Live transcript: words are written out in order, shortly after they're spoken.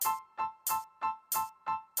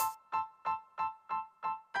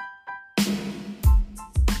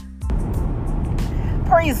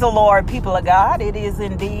Praise the Lord, people of God. It is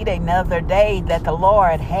indeed another day that the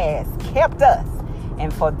Lord has kept us.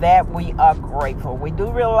 And for that, we are grateful. We do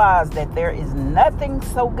realize that there is nothing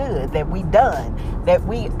so good that we done, that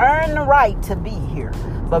we earn the right to be here.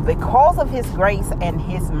 But because of his grace and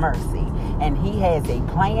his mercy, and he has a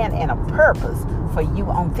plan and a purpose for you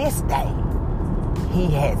on this day,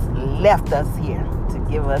 he has left us here to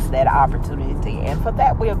give us that opportunity. And for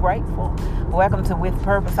that, we are grateful. Welcome to With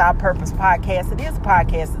Purpose, Our Purpose podcast. It is a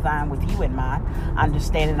podcast designed with you in mind,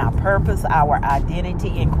 understanding our purpose, our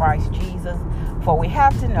identity in Christ Jesus. For we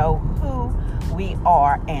have to know who we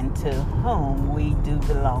are and to whom we do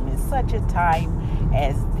belong in such a time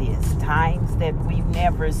as this. Times that we've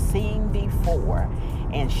never seen before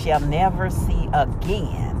and shall never see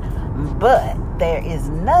again. But there is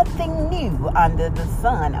nothing new under the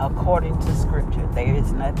sun according to Scripture. There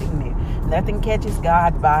is nothing new. Nothing catches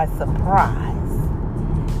God by surprise.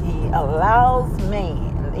 He allowed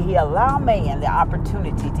man the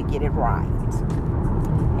opportunity to get it right.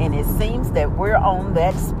 And it seems that we're on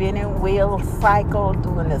that spinning wheel cycle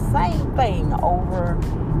doing the same thing over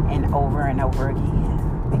and over and over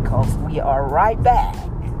again. Because we are right back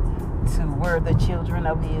to where the children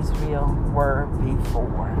of Israel were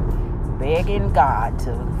before. Begging God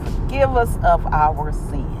to forgive us of our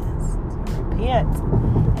sins, to repent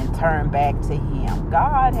and turn back to him.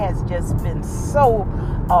 God has just been so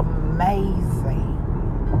amazing.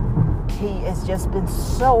 He has just been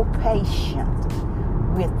so patient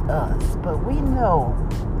with us. But we know,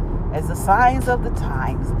 as the signs of the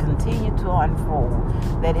times continue to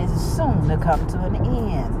unfold, that it is soon to come to an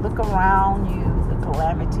end. Look around you, the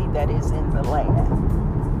calamity that is in the land.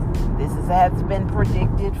 This has been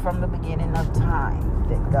predicted from the beginning of time,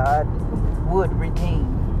 that God would redeem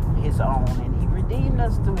his own. And he redeemed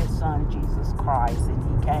us through his son, Jesus Christ. And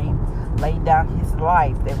he came, laid down his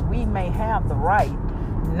life, that we may have the right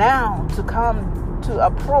now to come to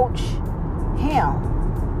approach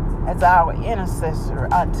him as our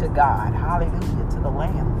intercessor unto God. Hallelujah, to the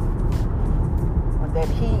Lamb. That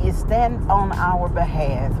he is stand on our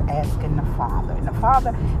behalf asking the Father. And the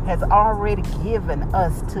Father has already given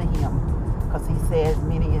us to him, because he says,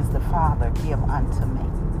 many is the Father give unto me.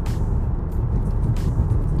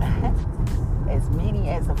 As many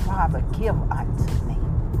as the Father give unto me.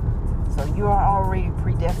 So you are already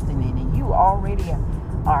predestined, and you already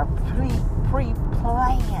are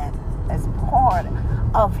pre-planned as part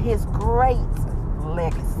of his great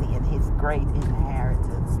legacy and his great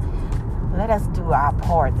inheritance. Let us do our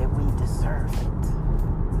part that we deserve it.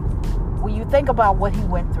 When you think about what he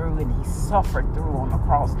went through and he suffered through on the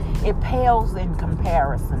cross, it pales in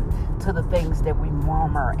comparison to the things that we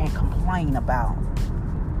murmur and complain about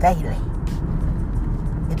daily.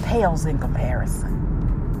 It pales in comparison.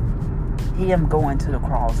 Him going to the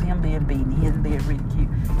cross, him being beaten, him being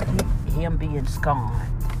ridiculed, him being scorned.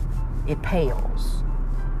 It pales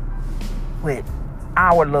with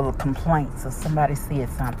our little complaints. Or somebody said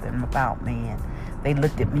something about me and they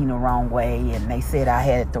looked at me the wrong way and they said I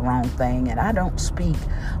had the wrong thing and I don't speak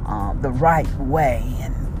the right way,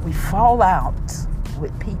 and we fall out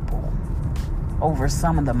with people over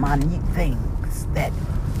some of the minute things that,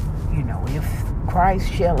 if Christ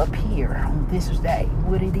shall appear on this day,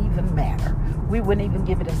 would it even matter? We wouldn't even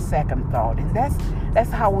give it a second thought. And that's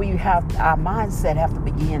how we have our mindset have to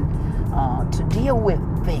begin to deal with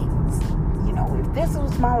things. If this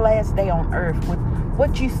was my last day on earth, would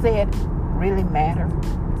what you said really matter?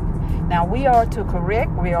 Now, we are to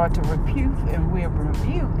correct, we are to rebuke, and we are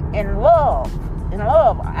rebuked in love. In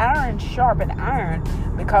love, iron sharpen iron,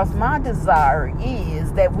 because my desire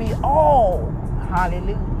is that we all,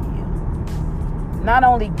 hallelujah, not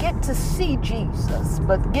only get to see Jesus,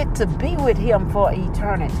 but get to be with him for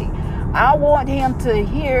eternity. I want him to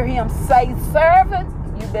hear him say, servant,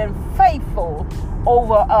 you've been faithful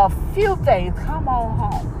over a few things. Come on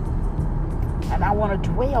home. And I want to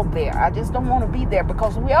dwell there. I just don't want to be there,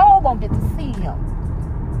 because we're all going to get to see him.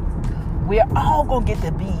 We're all going to get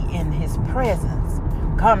to be in his presence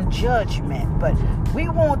come judgment. But we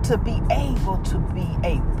want to be able to be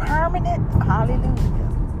a permanent, hallelujah,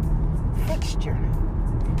 fixture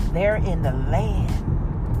there in the land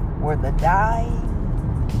where the dying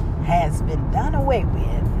has been done away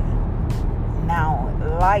with. Now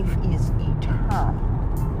life is eternal.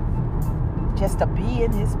 Just to be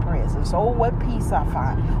in his presence. Oh, what peace I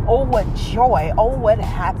find. Oh, what joy. Oh, what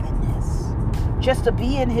happiness. Just to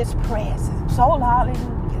be in his presence. Oh,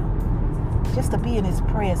 hallelujah. Just to be in his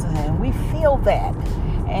presence. And we feel that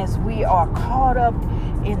as we are caught up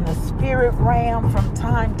in the spirit realm from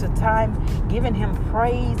time to time, giving him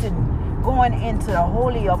praise and going into the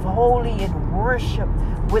Holy of Holy and worship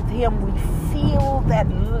with him. We feel that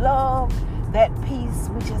love, that peace.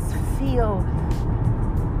 We just feel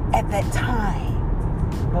at that time,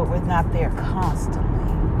 but we're not there constantly.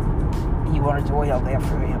 You want to dwell there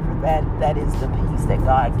forever. That is the peace that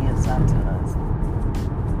God gives unto us.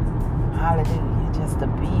 Hallelujah. Just to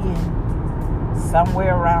be in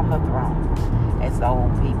somewhere around the throne, as the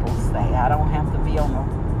old people say. I don't have to be on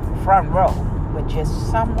the front row, but just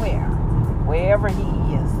somewhere, wherever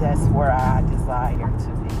he is, that's where I desire to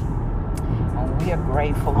be. And we are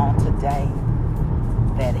grateful on today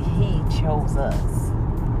that he chose us.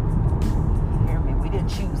 You hear me? We didn't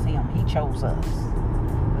choose him. He chose us.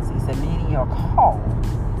 Because he said, many are called,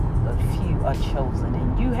 but few are chosen.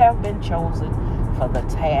 And you have been chosen for the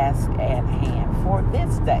task at hand for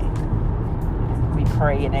this day. We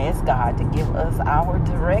pray and ask God to give us our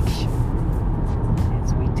direction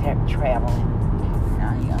as we traveling.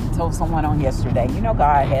 I told someone on yesterday,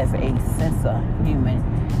 God has a sense of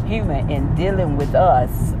humor in dealing with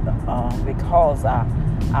us because our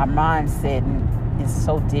mindset is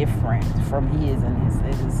so different from his, and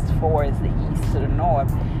as far as the east to the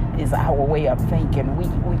north is our way of thinking.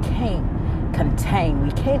 We can't contain,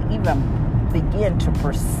 we can't even begin to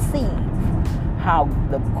perceive how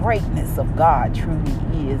the greatness of God truly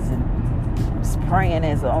is. And I was praying,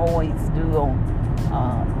 as I always do,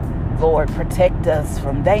 Lord, protect us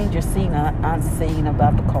from danger seen and unseen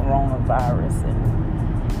about the coronavirus.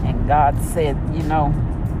 And God said,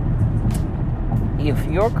 if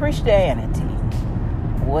your Christianity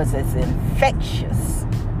was as infectious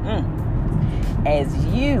as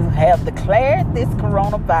you have declared this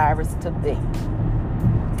coronavirus to be,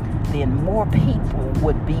 then more people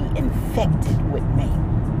would be infected with me.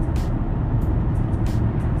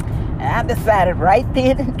 And I decided right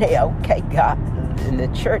then and there, okay, God, and the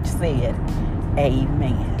church said,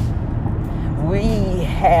 amen. We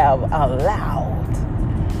have allowed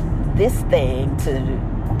this thing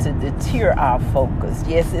to deter our focus.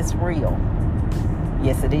 Yes, it's real.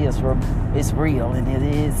 Yes, it is. It's real, and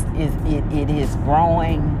it is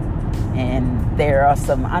growing, and there are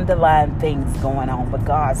some underlying things going on. But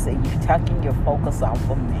God said, you're taking your focus off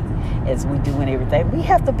of me, as we do in everything. We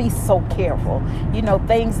have to be so careful.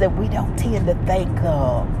 Things that we don't tend to think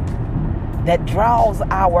of that draws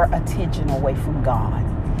our attention away from God.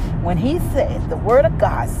 When he said, the word of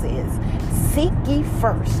God says, seek ye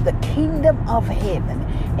first the kingdom of heaven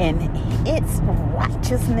and its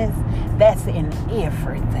righteousness, that's in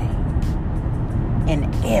everything.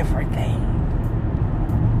 In everything.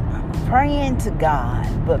 I'm praying to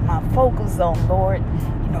God, but my focus on, Lord,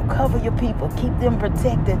 cover your people, keep them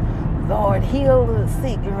protected. Lord, heal the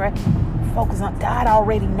sick. Right? Focus on, God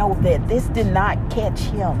already know that this did not catch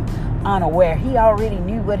him unaware. He already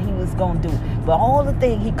knew what he was going to do. But all the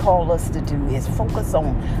thing he called us to do is focus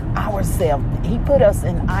on ourselves. He put us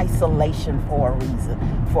in isolation for a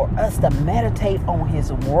reason, for us to meditate on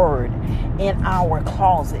his word in our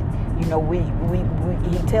closet.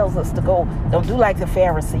 He tells us to go, don't do like the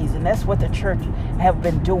Pharisees, and that's what the church have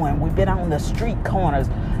been doing. We've been on the street corners,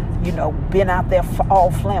 been out there all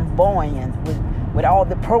flamboyant with all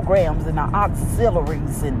the programs and the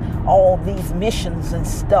auxiliaries and all these missions and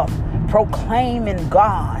stuff, proclaiming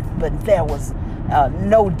God, but there was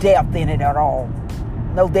no depth in it at all.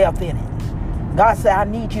 No depth in it. God said, I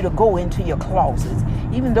need you to go into your closets.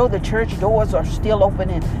 Even though the church doors are still open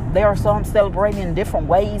and there are some celebrating in different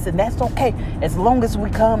ways, and that's okay, as long as we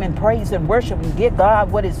come and praise and worship and give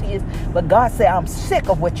God what is his. But God said, I'm sick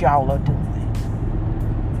of what y'all are doing.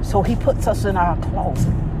 So he puts us in our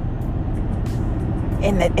closet.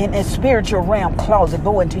 In the spiritual realm closet,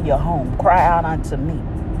 go into your home, cry out unto me.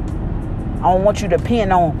 I don't want you to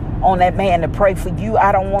depend on that man to pray for you.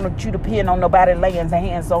 I don't want you to depend on nobody laying their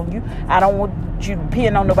hands on you. I don't want you to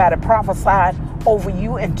depend on nobody prophesying over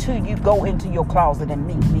you until you go into your closet and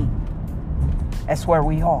meet me. That's where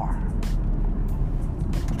we are.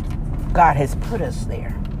 God has put us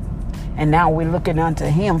there. And now we're looking unto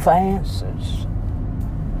him for answers.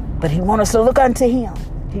 But he wants us to look unto him.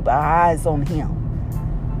 Keep our eyes on him.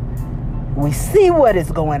 We see what is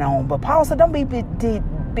going on. But Paul said, don't be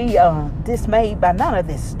dismayed by none of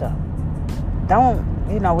this stuff. Don't,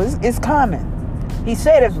 it's coming. He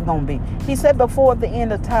said it's going to be. He said before the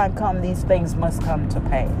end of time come, these things must come to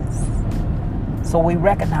pass. So we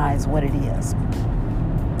recognize what it is.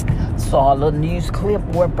 Saw a little news clip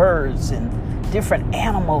where birds and different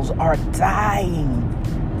animals are dying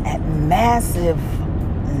at massive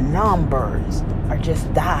numbers, are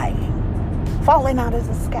just dying, falling out of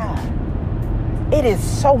the sky. It is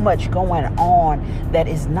so much going on that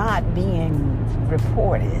is not being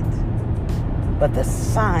reported. but the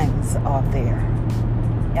signs are there.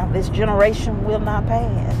 Now, this generation will not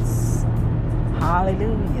pass.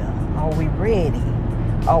 Hallelujah. Are we ready?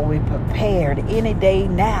 Are we prepared? Any day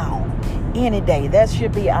now. Any day. That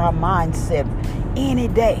should be our mindset. Any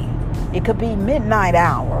day. It could be midnight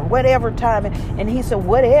hour, whatever time. And he said,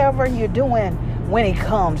 whatever you're doing when he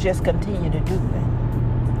comes, just continue to do it.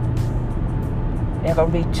 There are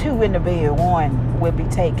going to be two in the bed. One will be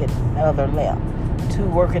taking, the other left. Two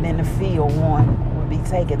working in the field. One will be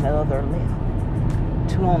taking, the other left.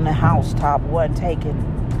 Two on the housetop. One taking,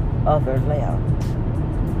 other left.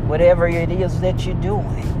 Whatever it is that you're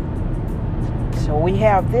doing. So we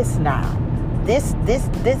have this now. This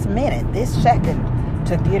minute, this second,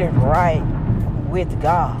 to get it right with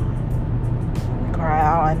God. We cry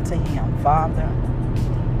out unto him, Father,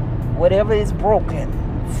 whatever is broken,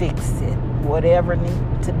 fix it. Whatever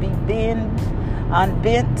needs to be bent,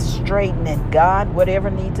 unbent, straighten it, God. Whatever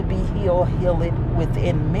needs to be healed, heal it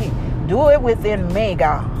within me. Do it within me,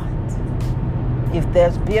 God. If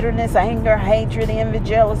there's bitterness, anger, hatred, envy,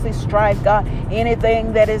 jealousy, strife, God,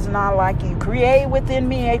 anything that is not like you, create within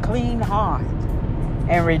me a clean heart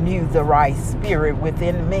and renew the right spirit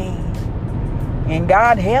within me. And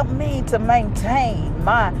God, help me to maintain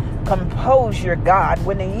my composure, God,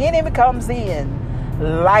 when the enemy comes in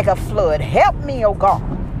like a flood. Help me, oh God,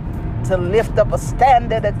 to lift up a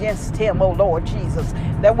standard against him, oh Lord Jesus,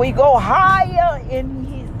 that we go higher in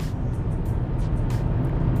you.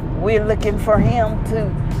 We're looking for him to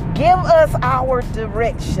give us our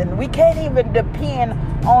direction. We can't even depend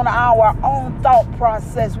on our own thought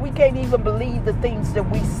process. We can't even believe the things that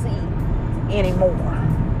we see anymore.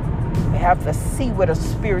 We have to see with a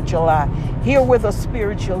spiritual eye, hear with a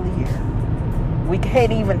spiritual ear. We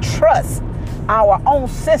can't even trust our own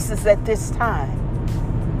senses at this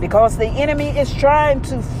time because the enemy is trying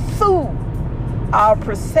to fool our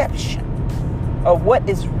perception of what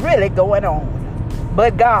is really going on.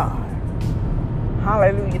 But God,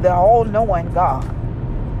 hallelujah, the all-knowing God,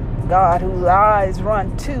 God whose eyes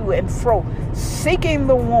run to and fro, seeking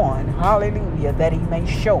the one, hallelujah, that he may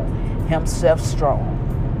show himself strong.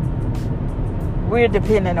 We're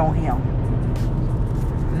dependent on him.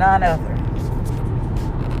 None other.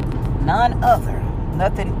 None other.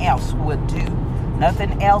 Nothing else will do.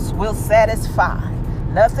 Nothing else will satisfy.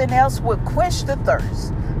 Nothing else will quench the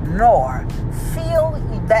thirst, nor feel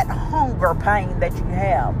that hunger pain that you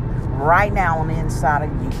have right now on the inside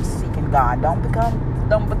of you, seeking God. Don't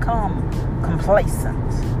become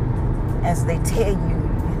complacent as they tell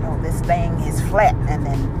you, this thing is flattening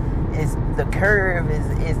and the curve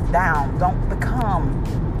is down. Don't become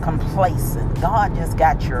complacent. God just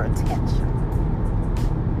got your attention.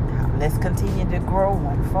 Now, let's continue to grow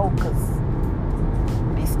and focus.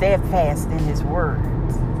 Be steadfast in his words.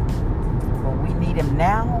 But we need him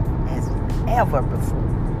now as ever before.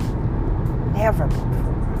 Never before.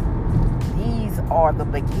 These are the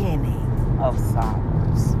beginning of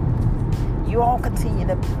sorrows. You all continue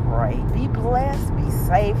to pray. Be blessed. Be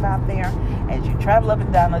safe out there as you travel up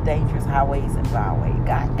and down the dangerous highways and byways.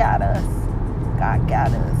 God got us. God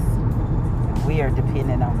got us. And we are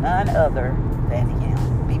dependent on none other than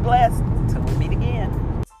him. Be blessed. Till we meet again.